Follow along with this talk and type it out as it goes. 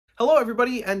Hello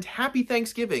everybody and happy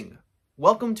Thanksgiving!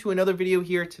 Welcome to another video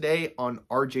here today on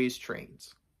RJ's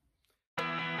Trains.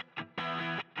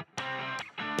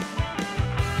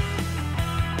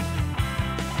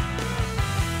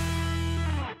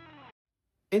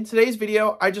 In today's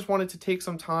video, I just wanted to take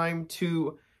some time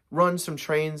to run some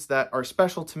trains that are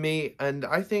special to me and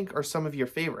I think are some of your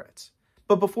favorites.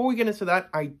 But before we get into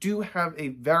that, I do have a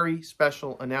very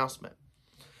special announcement.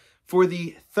 For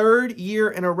the third year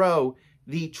in a row,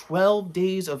 the 12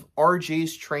 Days of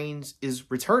RJ's Trains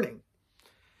is returning.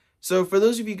 So for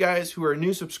those of you guys who are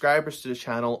new subscribers to the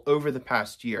channel over the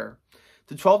past year,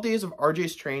 the 12 Days of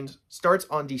RJ's Trains starts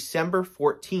on December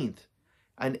 14th.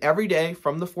 And every day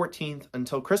from the 14th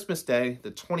until Christmas Day,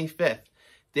 the 25th,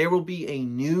 there will be a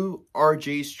new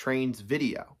RJ's Trains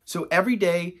video. So every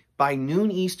day by noon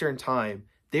Eastern time,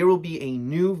 there will be a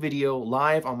new video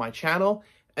live on my channel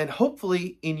and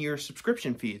hopefully in your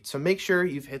subscription feed. So make sure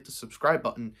you've hit the subscribe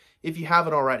button if you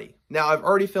haven't already. Now, I've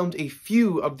already filmed a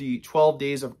few of the 12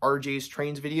 Days of RJ's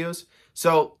Trains videos,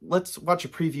 so let's watch a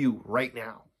preview right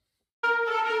now.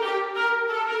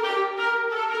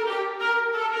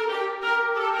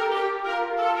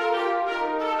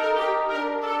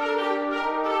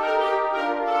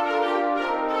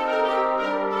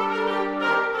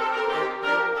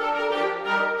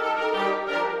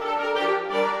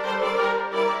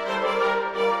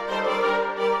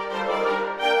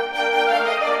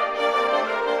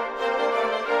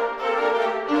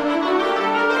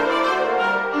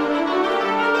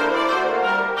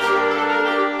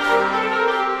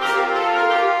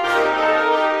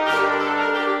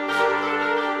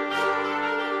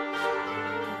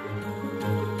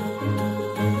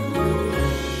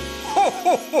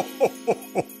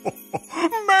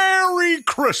 Merry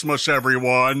Christmas,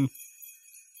 everyone!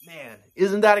 Man,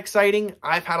 isn't that exciting?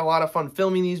 I've had a lot of fun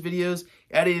filming these videos,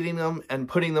 editing them, and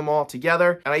putting them all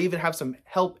together. And I even have some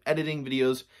help editing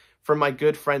videos from my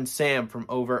good friend Sam from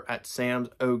over at Sam's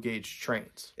O-Gauge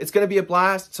Trains. It's going to be a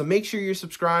blast, so make sure you're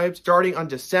subscribed. Starting on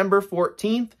December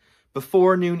 14th,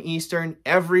 before noon Eastern,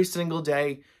 every single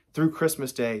day through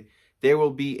Christmas Day, there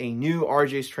will be a new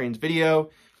RJ's Trains video.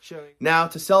 Now,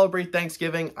 to celebrate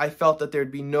Thanksgiving, I felt that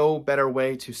there'd be no better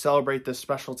way to celebrate this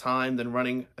special time than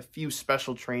running a few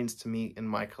special trains to me in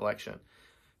my collection.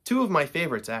 Two of my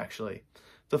favorites, actually.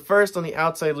 The first on the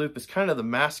outside loop is kind of the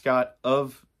mascot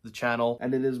of the channel,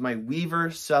 and it is my Weaver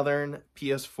Southern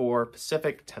PS4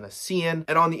 Pacific Tennessean.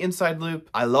 And on the inside loop,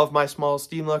 I love my small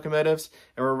steam locomotives,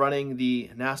 and we're running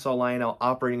the Nassau Lionel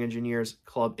Operating Engineers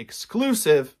Club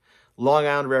exclusive Long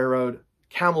Island Railroad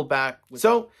Camelback.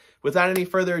 So, without any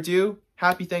further ado,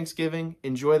 happy Thanksgiving,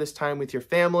 enjoy this time with your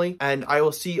family, and I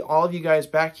will see all of you guys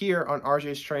back here on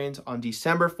RJ's Trains on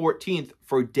December 14th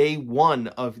for day one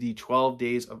of the 12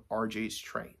 Days of RJ's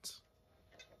Trains.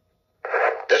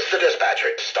 This is the dispatcher.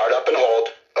 Start up and hold.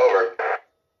 Over.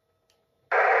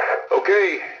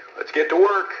 Okay, let's get to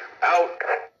work. Out.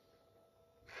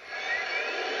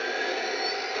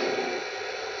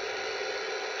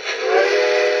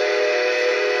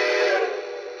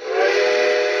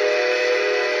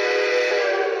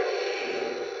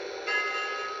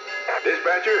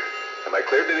 Dispatcher, am I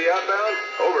cleared to the outbound?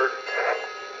 Over.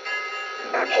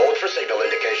 Hold for signal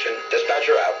indication.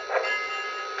 Dispatcher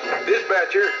out.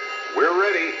 Dispatcher, we're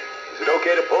ready. Is it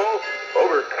okay to pull?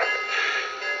 Over.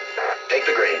 Take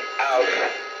the green. Out.